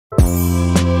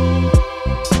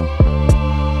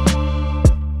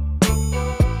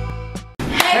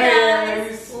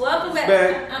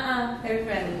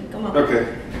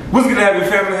What's good, happy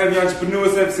family, happy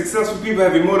entrepreneurs, happy successful people,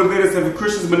 happy motivators, happy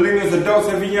Christians, millennials, adults,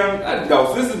 happy young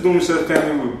adults. This is Demouchet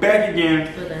family. We're back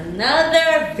again with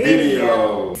another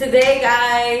video. Today,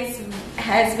 guys,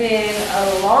 has been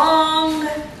a long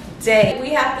day.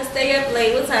 We have to stay up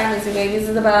late. What time is it, baby? Is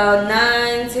it about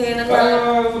 9, 10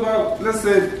 o'clock? It's about, let's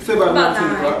say about 9,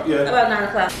 10 o'clock. Yeah. About 9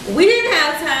 o'clock. We didn't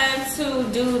have time to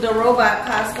do the robot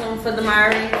costume for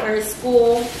Demyrie for his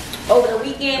school over the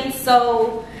weekend,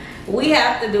 so we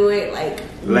have to do it like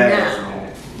last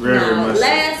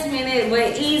minute,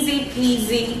 but easy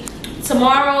peasy.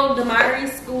 Tomorrow, Demyrie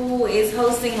school is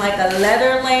hosting like a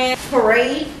Leatherland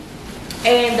parade,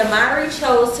 and Demyrie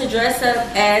chose to dress up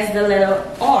as the letter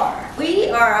R.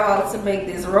 We are about to make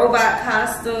this robot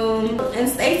costume, and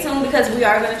stay tuned because we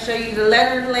are going to show you the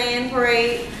Leatherland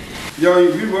parade. Yo,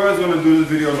 we were going to do this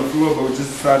video on the floor, but we just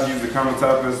decided to use the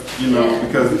countertop as, you know,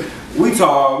 because we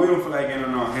tall. We don't feel like getting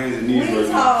on our hands and knees. We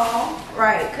tall,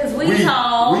 right? Because we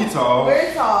tall. We tall.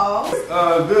 We're tall.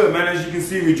 Good, man. As you can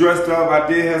see, we dressed up. I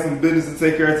did have some business to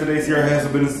take care of today. Sierra had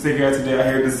some business to take care of today out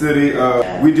here in the city.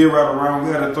 We did ride around.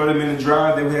 We had a 30-minute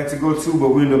drive that we had to go to, but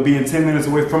we ended up being 10 minutes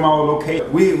away from our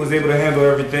location. We was able to handle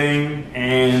everything,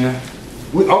 and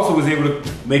we also was able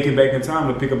to make it back in time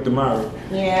to pick up Demyrie.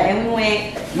 Yeah, and we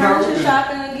went furniture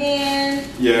shopping again.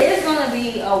 Yeah. It's gonna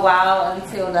be a while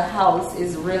until the house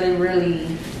is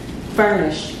really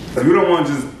furnished. We don't want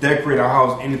to just decorate our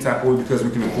house any type of way because we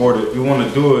can afford it. We want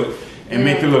to do it and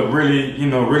make it look really, you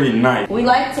know, really nice. We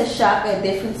like to shop at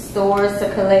different stores to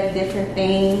collect different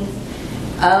things.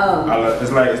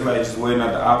 It's like just weighing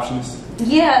out the options.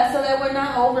 Yeah, so that we're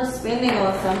not overspending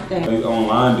on something. These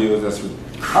online deals, that's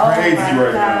crazy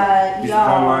right now. These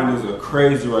online deals are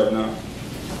crazy right now.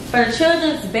 For the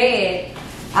children's bed,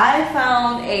 I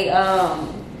found baby?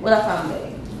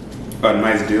 A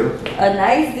nice deal. A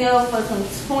nice deal for some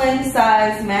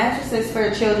twin-size mattresses for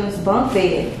a children's bunk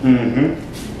bed.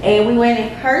 And we went in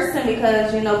person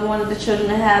because, you know, we wanted the children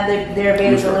to have their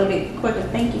beds a little bit quicker.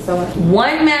 Thank you so much.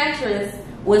 One mattress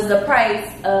was the price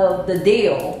of the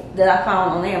deal that I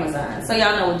found on Amazon. So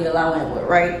y'all know what deal I went with,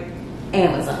 right?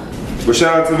 Amazon. But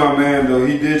shout out to my man though.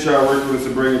 He did try to work with us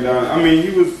to bring it down. I mean,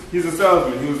 he's a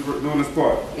salesman. He was doing his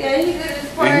part. Yeah, he did his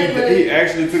part. And he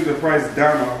actually took the price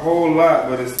down a whole lot,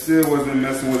 but it still wasn't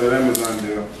messing with that Amazon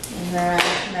deal. Nah,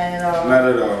 not at all. Not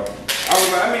at all. I was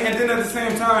like, I mean, and then at the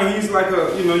same time, he's like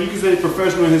a, you know, you can say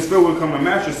professional in his field when it comes to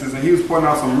mattresses, and he was pointing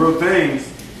out some real things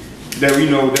that, you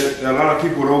know, that a lot of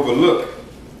people would overlook.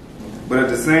 But at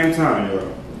the same time,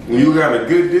 y'all, when you got a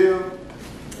good deal,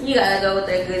 you gotta go with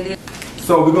that good deal.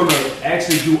 So we're gonna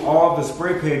actually do all the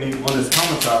spray painting on this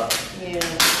countertop. Yeah.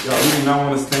 Y'all, we do not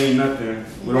want to stain nothing.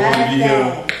 We don't want to be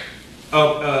here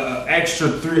extra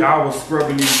 3 hours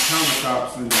scrubbing these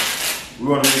countertops, and we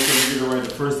want to make sure we get it right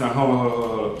the first time. Hold on.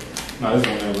 No, this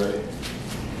one ain't ready.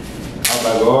 I'm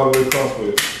about to go all the way across with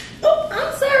it. Oh,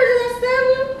 I'm sorry, did I stab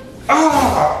you?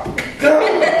 Ah!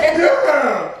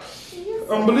 God!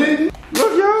 I'm bleeding.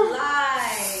 Look, y'all.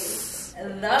 Lies.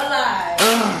 The lies.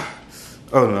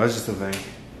 Oh no, that's just a vein.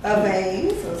 A vein?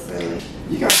 So silly.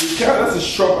 You gotta be careful. That's a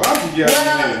sharp object you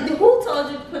got in there. Who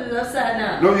told you to put it upside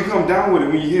down? No, you come down with it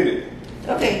when you hit it.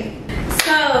 Okay.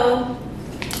 So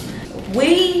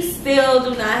we still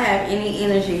do not have any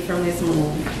energy from this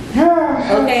move.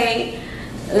 Okay.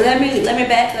 Let me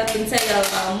back up and tell y'all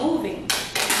about moving.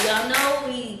 Y'all know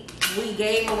we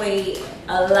gave away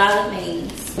a lot of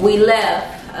things. We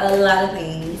left a lot of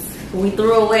things. We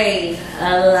threw away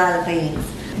a lot of things.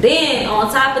 Then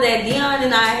on top of that, Dion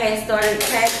and I had started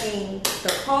packing the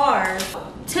cars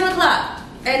 10 o'clock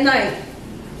at night,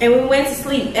 and we went to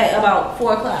sleep at about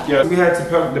 4 o'clock. Yeah, we had to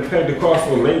pack the car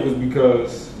so late was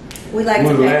because we like it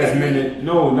was to pack last minute.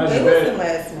 No, not just that. It wasn't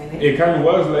last minute. It kind of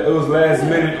was. It was last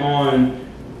minute on.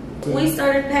 We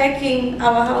started packing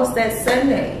our house that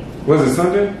Sunday. Was it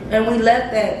Sunday? And we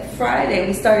left that Friday.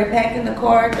 We started packing the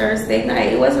car Thursday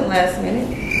night. It wasn't last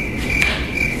minute.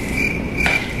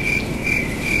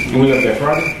 And we left that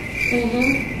Friday?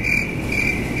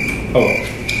 Oh.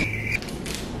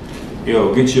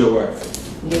 Yo, get your wife.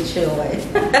 Get your wife.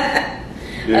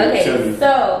 Okay,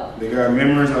 so. They got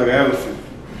memories like an elephant.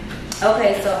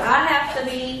 Okay, so I have to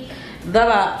be the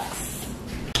box.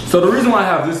 So the reason why I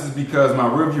have this is because my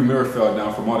rearview mirror fell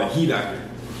down from all the heat out here.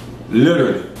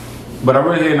 Literally. But I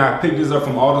went ahead and I picked this up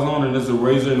from AutoZone, and there's a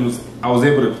razor, and I was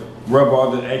able to rub all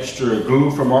the extra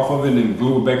glue from off of it and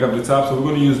glue it back up the top. So we're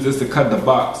going to use this to cut the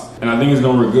box. And I think it's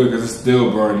going to look good because it's still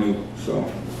brand new. So,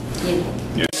 yeah.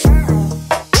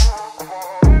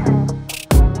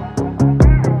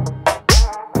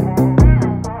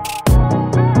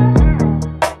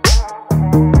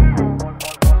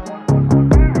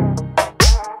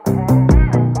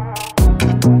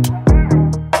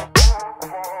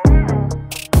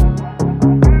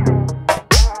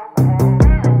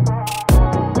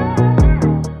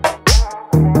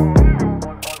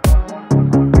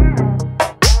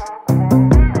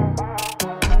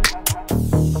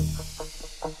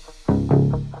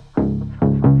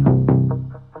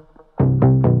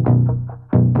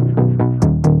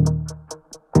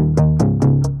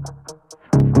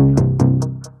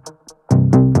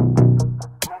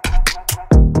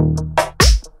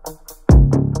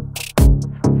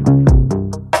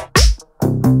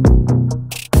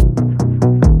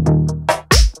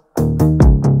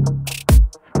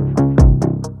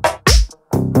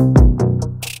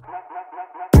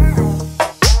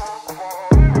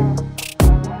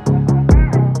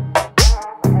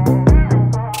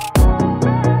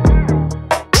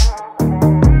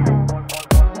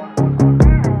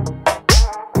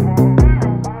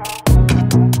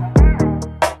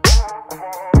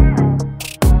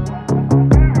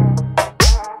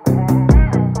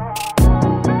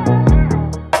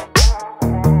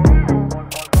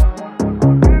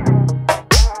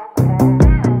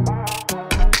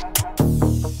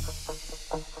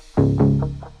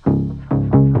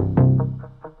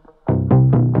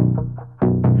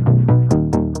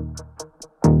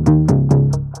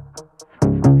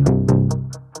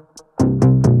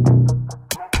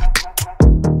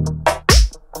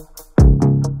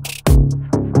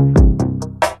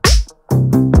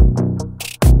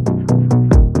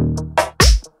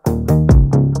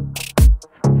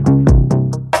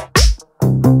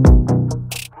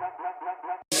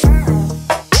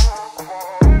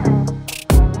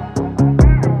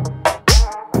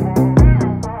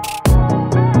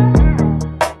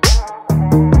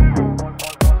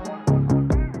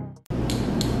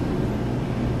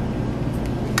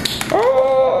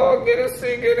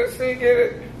 Get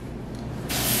it.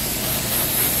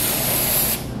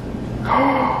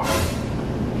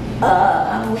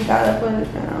 We gotta put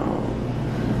it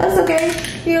down. That's okay.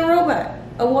 He a robot.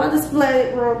 A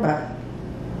water-splattered robot.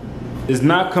 It's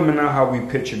not coming out how we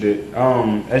pictured it.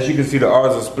 As you can see, the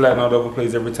R's are splatting all over the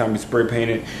place every time we spray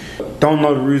paint it. Don't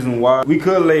know the reason why. We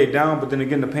could lay it down, but then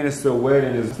again, the paint is still wet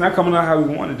and it's not coming out how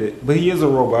we wanted it. But he is a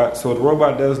robot, so the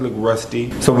robot does look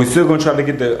rusty. So we're still gonna try to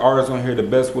get the R's on here the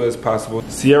best way as possible.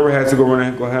 Sierra had to go run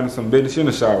and go handle some business. She's in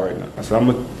the shower right now. So I'm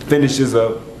gonna finish this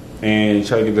up and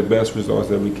try to get the best results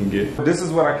that we can get. This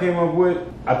is what I came up with.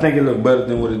 I think it looked better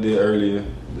than what it did earlier.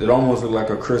 It almost looked like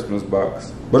a Christmas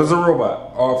box. But it's a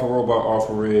robot. All for robot, all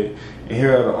for red. And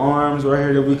here are the arms right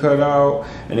here that we cut out.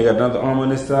 And they got another arm on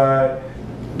this side.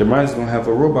 Demyrie's gonna have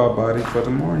a robot body for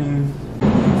the morning.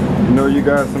 You know, you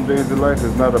guys, some days in life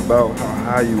is not about how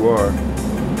high you are.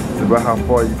 It's about how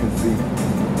far you can see.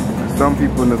 Some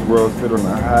people in this world sit on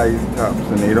the highest tops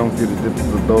and they don't see the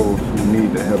difference of those who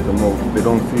need the help the most. They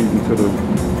don't see into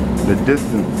the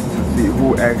distance to see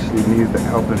who actually needs the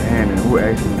helping hand and who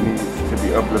actually needs to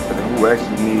be uplifted and who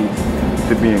actually needs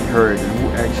to be encouraged and who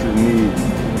actually needs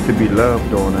to be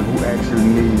loved on and who actually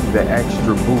needs that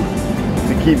extra boost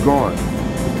to keep going.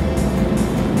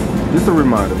 Just a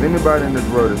reminder, if anybody in this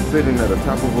world is sitting at the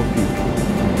top of a peak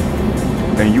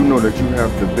and you know that you have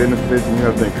the benefits and you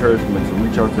have the encouragement to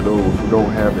reach out to those who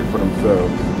don't have it for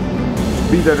themselves,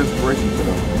 be that inspiration to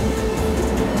them.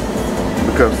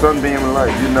 Because someday in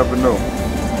life, you never know.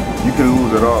 You can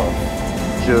lose it all,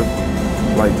 just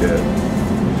like that.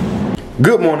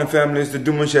 Good morning, family. It's the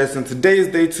Demouchet, and today is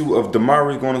day 2 of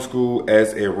Demyrie going to school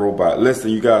as a robot.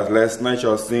 Listen, you guys, last night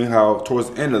y'all seen how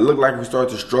towards the end it looked like we started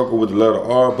to struggle with the letter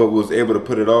R, but we was able to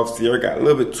put it off. Sierra got a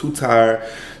little bit too tired,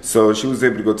 so she was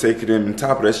able to go take it in. On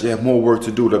top of that, she had more work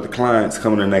to do with other clients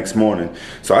coming the next morning.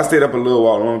 So I stayed up a little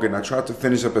while longer, and I tried to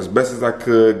finish up as best as I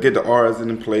could, get the R's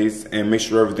in place, and make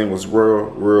sure everything was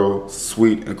real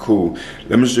sweet and cool.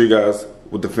 Let me show you guys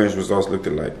what the finished results looked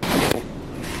like.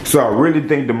 So I really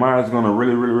think Demyrie's gonna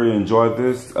really enjoy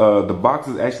this. The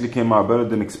boxes actually came out better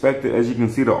than expected. As you can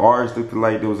see, the R's looked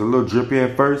like it was a little drippy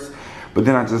at first, but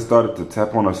then I just started to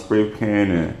tap on a spray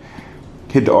can and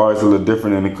hit the R's a little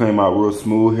different and it came out real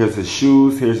smooth. Here's his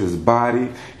shoes, here's his body.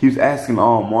 He was asking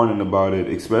all morning about it,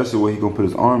 especially where he gonna put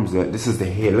his arms at. This is the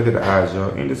head, look at the eyes,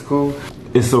 y'all. Ain't this cool?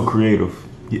 It's so creative.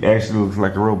 He actually looks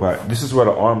like a robot. This is where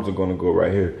the arms are gonna go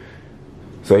right here.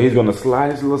 So he's gonna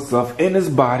slide his little stuff in his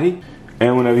body.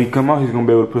 And whenever he come out, he's gonna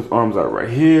be able to put his arms out right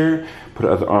here, put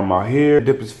the other arm out here,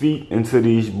 dip his feet into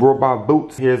these robot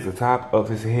boots. Here's the top of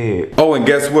his head. Oh, and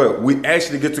guess what? We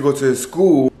actually get to go to his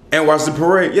school and watch the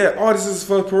parade. Yeah, all this is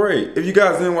for the parade. If you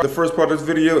guys didn't watch the first part of this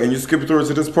video and you skip through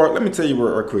to this part, let me tell you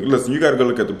real quick. Listen, you gotta go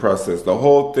look at the process. The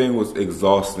whole thing was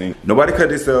exhausting. Nobody cut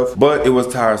themselves, but it was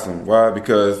tiresome. Why?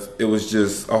 Because it was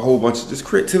just a whole bunch of just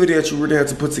creativity that you really had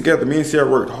to put together. Me and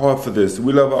Sierra worked hard for this.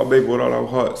 We love our baby with all our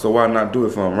heart, so why not do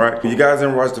it for him, right? If you guys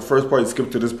didn't watch the first part, you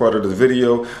skip to this part of the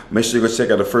video. Make sure you go check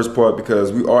out the first part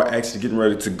because we are actually getting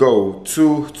ready to go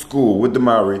to school with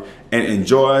Demyrie and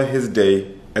enjoy his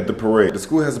day at the parade. The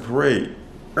school has a parade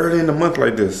early in the month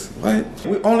like this. What?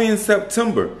 We only in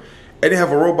September and they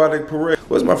have a robotic parade.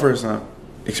 Well, it's my first time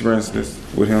experiencing this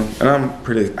with him and I'm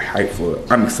pretty hyped for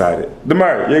it. I'm excited.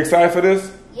 Demyrie, you excited for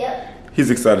this? Yep. He's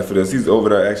excited for this. He's over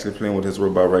there actually playing with his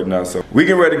robot right now. So we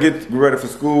get ready to get ready for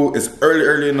school. It's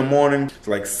early in the morning. It's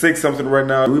like 6 something right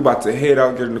now. We about to head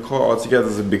out, get in the car all together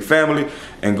as a big family,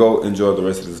 and go enjoy the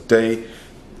rest of this day.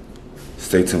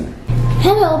 Stay tuned.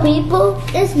 Hello people,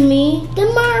 it's me,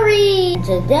 Demyrie.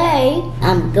 Today,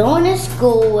 I'm going to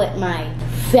school with my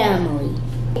family.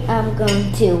 I'm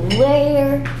going to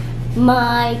wear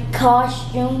my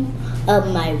costume of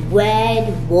my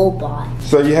red robot.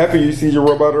 So you happy you see your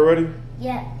robot already?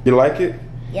 Yeah. You like it?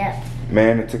 Yeah.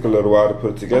 Man, it took a little while to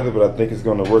put it together, but I think it's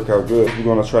gonna work out good. We're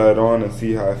gonna try it on and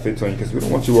see how it fits on you, because we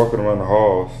don't want you walking around the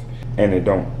halls and it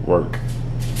don't work.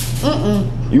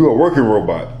 You a working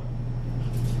robot.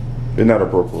 It's not a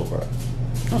broke robot.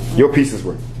 Your pieces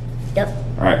work. Yep.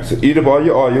 Alright, so eat up all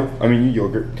your oil, your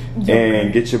yogurt,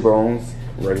 and get your bones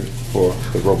ready for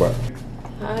the robot.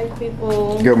 Hi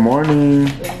people. Good morning.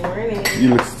 Good morning. You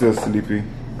look still sleepy.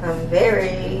 I'm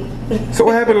very. So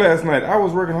what happened last night? I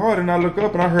was working hard and I look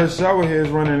up and I heard shower heads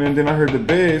running, and then I heard the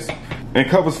beds and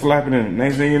covers flapping, and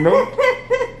next thing you know,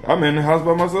 I'm in the house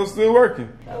by myself still working.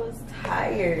 I was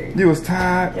tired. You was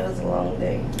tired? It was a long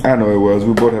day. I know it was.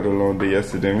 We both had a long day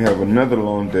yesterday, and we have another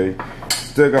long day.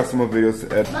 Still got some more videos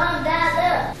to edit. Mom,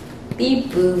 Dad, look.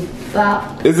 Beep, boop,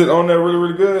 bop. Is it on there really,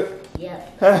 really good?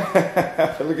 Yep.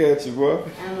 Look at you, boy.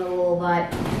 I'm a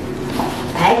robot.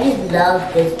 I just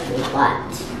love this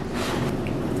robot.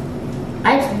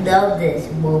 I just love this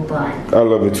robot. I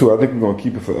love it too. I think we're going to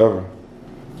keep it forever.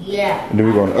 Yeah. And then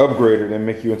we're going to upgrade it and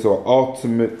make you into an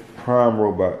ultimate prime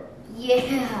robot.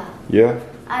 Yeah. Yeah?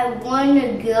 I want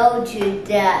to go to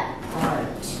that part.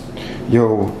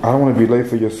 Yo, I don't want to be late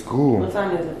for your school. What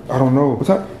time is it? I don't know. What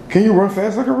time? Can you run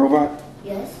fast like a robot?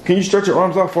 Yes. Can you stretch your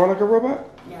arms out far like a robot?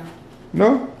 No.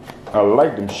 No? I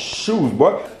like them shoes,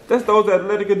 boy. That's those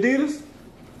athletic Adidas?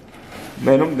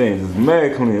 Man, them things is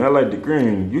mad clean. I like the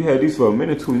green. You had these for a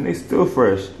minute too and they still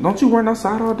fresh. Don't you run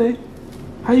outside all day?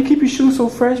 How you keep your shoes so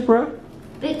fresh, bruh?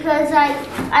 Because I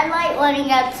like running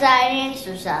outside and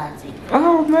exercising.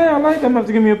 Oh man, I like them. I'm gonna have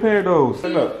to give me a pair of those.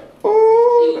 Stand up.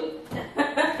 Ooh.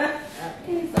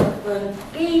 He's so funny.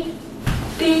 Beep,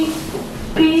 beep,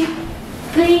 beep,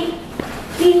 beep,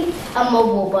 beep. I'm a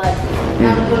robot.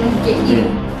 I'm going to get you.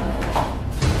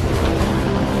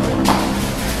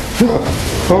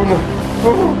 Oh no.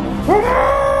 Oh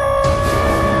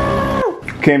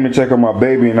no. Came to check on my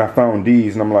baby and I found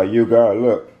these and I'm like, you gotta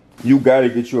look. You gotta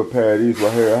get you a pair of these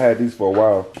right here. I had these for a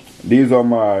while. These are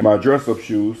my dress-up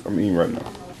shoes. I'm eating right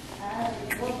now.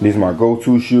 These are my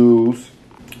go-to shoes.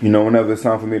 You know, whenever it's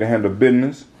time for me to handle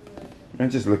business. Man,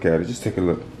 just look at it. Just take a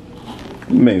look.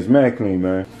 Man, it's mad clean,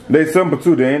 man. They simple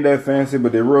too. They ain't that fancy,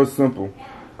 but they're real simple.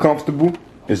 Comfortable.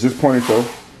 It's just pointy toe.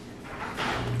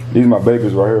 These are my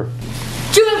babies right here.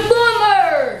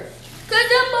 Transformers!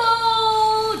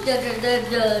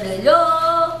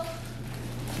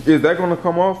 Is that gonna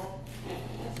come off?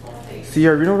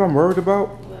 Sierra, you know what I'm worried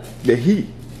about? The heat.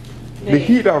 The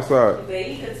heat outside.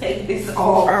 Baby, you can take this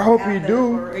off. I hope you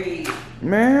do.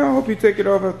 Man, I hope you take it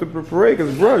off after the parade,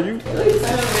 cause bro, you.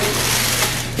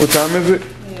 What time is it?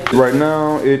 Yeah. Right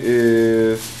now it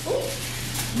is.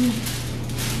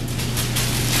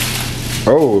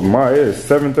 Oh my, it's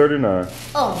 7:39.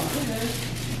 Oh.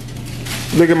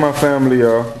 Look at my family,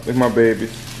 y'all. Look at my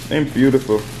babies. They're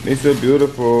beautiful. They so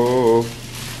beautiful.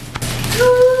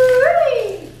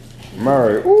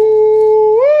 Mary,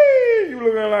 ooh, you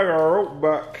looking like a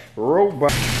robot.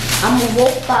 Robot. I'm a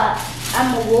robot.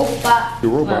 I'm a robot. You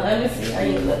robot. Let me see how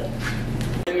you look.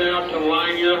 Now to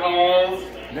line your holes.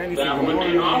 That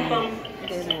would be awesome.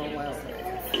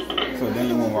 So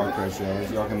Danny won't walk fresh, y'all.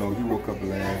 As y'all can know, he woke up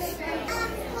last.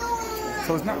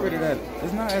 So it's not really that,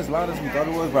 it's not as loud as we thought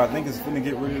it was, but I think it's gonna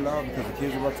get really loud because the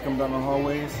kids are about to come down the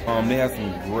hallways. They have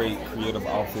some great creative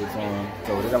outfits on.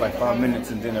 So they got like 5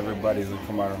 minutes and then everybody's gonna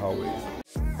come out of the hallways.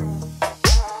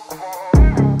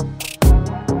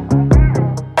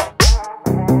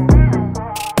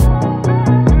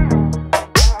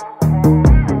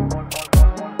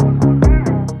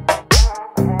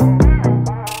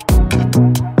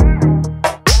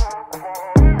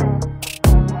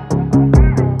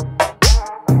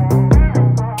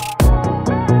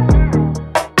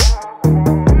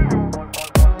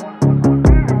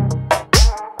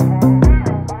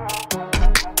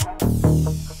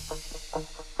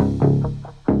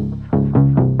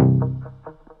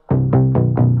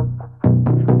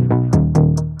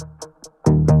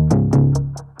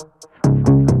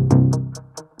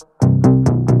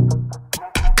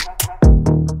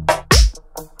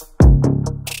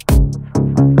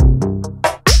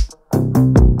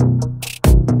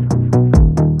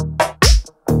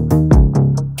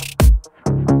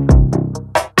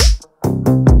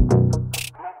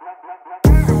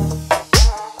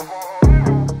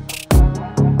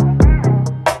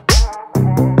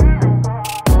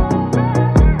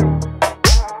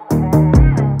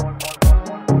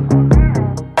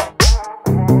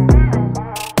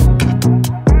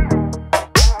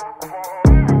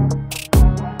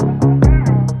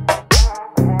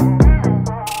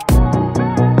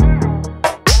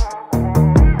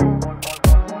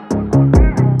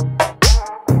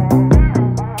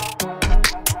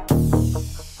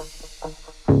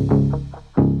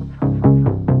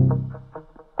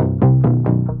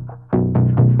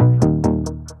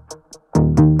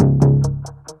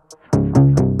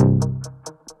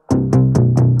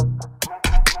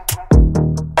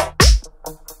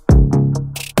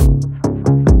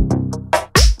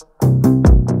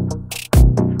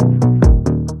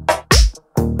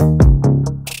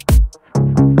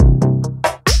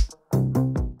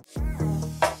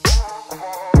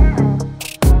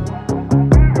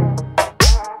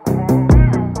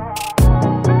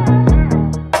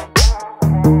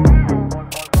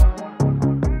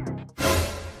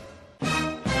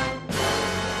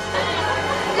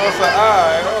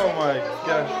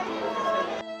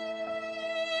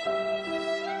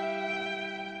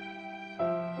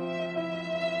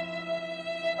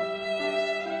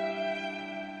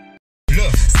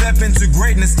 step into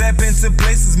greatness, step into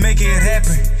places, make it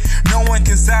happen. No one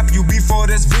can stop you before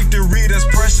there's victory, there's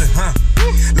pressure, huh?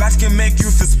 Life can make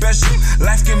you feel special.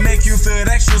 Life can make you feel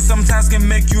extra. Sometimes can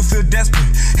make you feel desperate.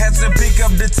 Had to pick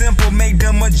up the tempo, make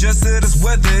them adjust to this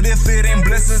weather. If it ain't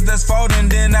blessings that's falling,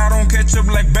 then I don't catch up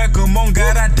like Beckham. On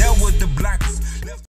God, I dealt with the blockers.